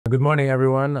Good morning,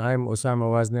 everyone. I'm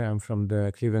Oussama Wazni. I'm from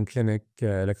the Cleveland Clinic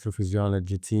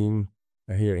electrophysiology team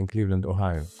here in Cleveland,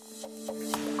 Ohio.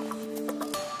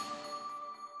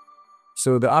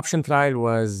 So the OPTION trial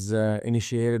was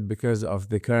initiated because of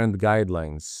the current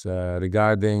guidelines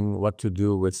regarding what to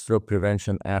do with stroke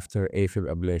prevention after AFib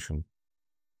ablation.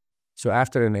 So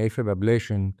after an AFib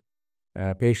ablation,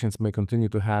 patients may continue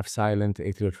to have silent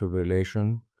atrial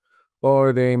fibrillation,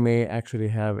 or they may actually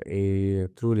have a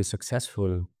truly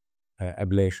successful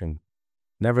ablation.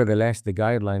 Nevertheless, the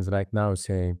guidelines right now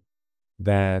say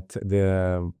that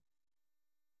the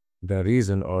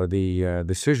reason or the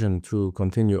decision to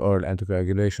continue oral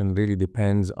anticoagulation really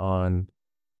depends on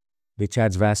the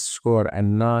CHA2DS2-VASc score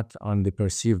and not on the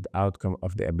perceived outcome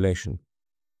of the ablation.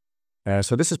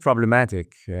 So this is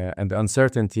problematic, and the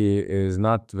uncertainty is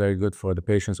not very good for the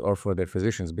patients or for their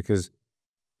physicians, because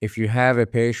if you have a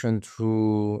patient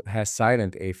who has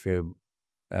silent AFib,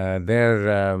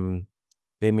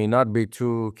 they may not be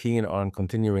too keen on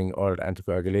continuing oral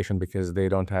anticoagulation because they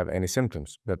don't have any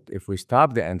symptoms. But if we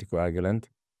stop the anticoagulant,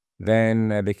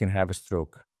 then they can have a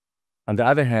stroke. On the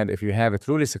other hand, if you have a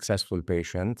truly successful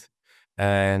patient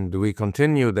and we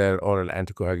continue their oral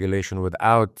anticoagulation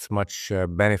without much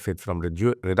benefit from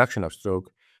reduction of stroke,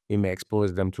 we may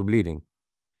expose them to bleeding.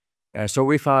 So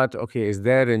we thought, okay, is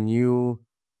there a new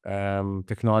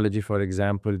technology, for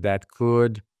example, that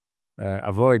could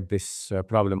avoid this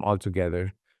problem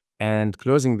altogether? And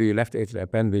closing the left atrial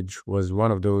appendage was one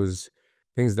of those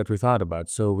things that we thought about.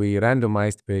 So we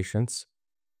randomized patients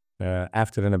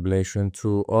after an ablation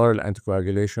to oral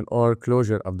anticoagulation or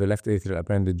closure of the left atrial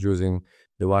appendage using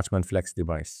the WATCHMAN FLX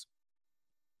device.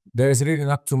 There is really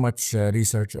not too much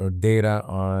research or data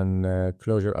on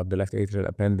closure of the left atrial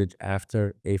appendage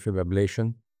after AFib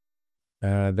ablation.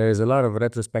 There is a lot of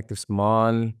retrospective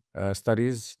small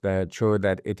studies that show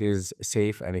that it is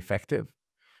safe and effective,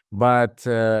 but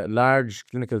large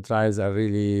clinical trials are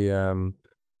really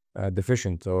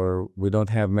deficient, or we don't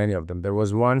have many of them. There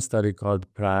was one study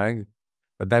called Prague,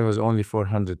 but that was only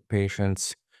 400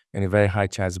 patients in a very high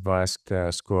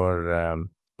CHA2DS2-VASc score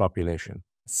population.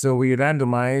 So we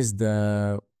randomized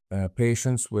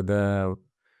patients with a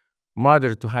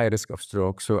moderate to high risk of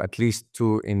stroke, so at least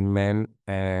 2 in men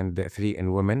and 3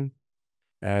 in women.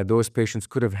 Those patients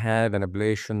could have had an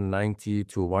ablation 90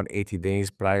 to 180 days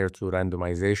prior to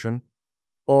randomization,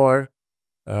 or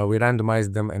we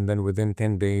randomized them and then within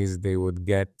 10 days they would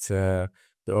get the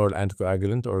oral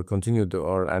anticoagulant or continue the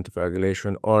oral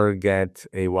anticoagulation or get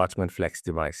a WATCHMAN FLX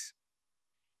device.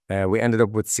 We ended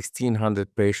up with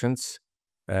 1,600 patients,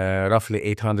 roughly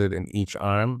 800 in each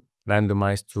arm,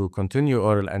 randomized to continue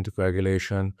oral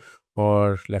anticoagulation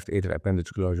or left atrial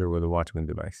appendage closure with a WATCHMAN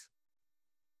device.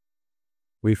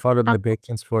 We followed the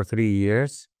patients for 3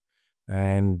 years,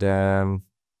 and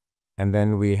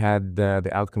then we had the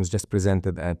outcomes just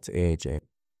presented at AHA.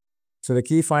 So the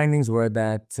key findings were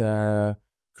that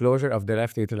closure of the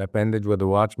left atrial appendage with the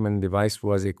WATCHMAN device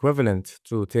was equivalent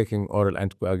to taking oral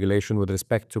anticoagulation with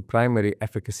respect to primary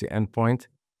efficacy endpoint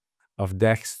of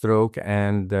death, stroke,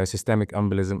 and systemic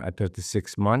embolism at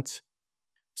 36 months.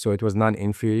 So it was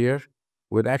non-inferior,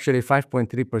 with actually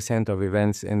 5.3% of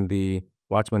events in the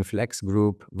WATCHMAN FLX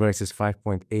group versus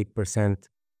 5.8%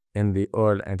 in the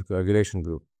oral anticoagulation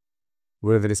group.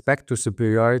 With respect to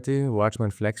superiority,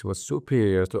 WATCHMAN FLX was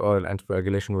superior to oral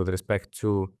anticoagulation with respect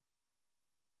to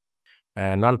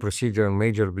non-procedural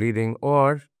major bleeding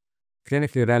or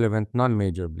clinically relevant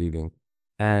non-major bleeding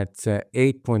at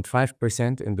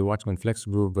 8.5% in the WATCHMAN FLX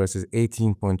group versus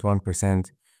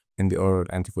 18.1% in the oral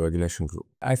anticoagulation group.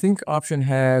 I think OPTION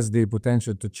has the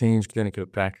potential to change clinical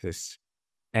practice.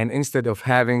 And instead of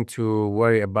having to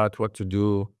worry about what to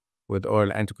do with oral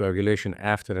anticoagulation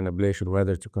after an ablation,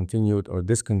 whether to continue it or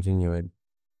discontinue it,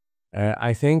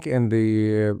 I think in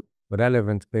the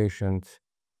relevant patient,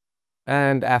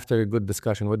 and after a good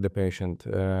discussion with the patient,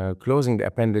 closing the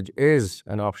appendage is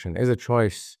an option, is a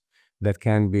choice that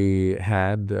can be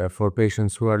had for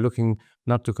patients who are looking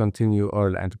not to continue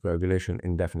oral anticoagulation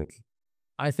indefinitely.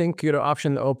 I think your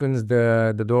option opens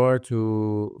the door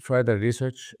to further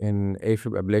research in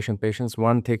AFib ablation patients.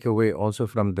 One takeaway also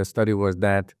from the study was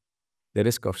that the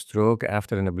risk of stroke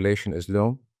after an ablation is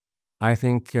low. I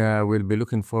think we'll be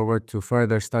looking forward to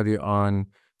further study on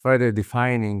further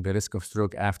defining the risk of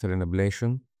stroke after an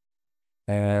ablation,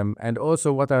 and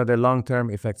also what are the long-term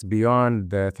effects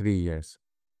beyond the 3 years.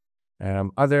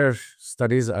 Other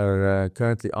studies are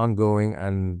currently ongoing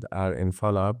and are in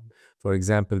follow-up. For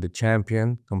example, the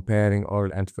Champion, comparing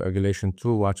oral anticoagulation to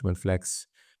WATCHMAN FLX,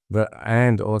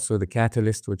 and also the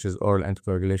Catalyst, which is oral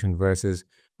anticoagulation versus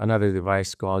another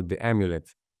device called the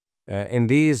Amulet. In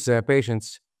these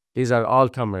patients, These are all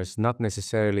comers, not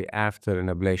necessarily after an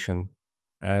ablation,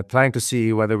 trying to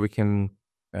see whether we can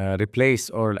replace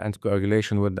oral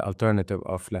anticoagulation with the alternative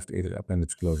of left atrial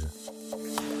appendage closure.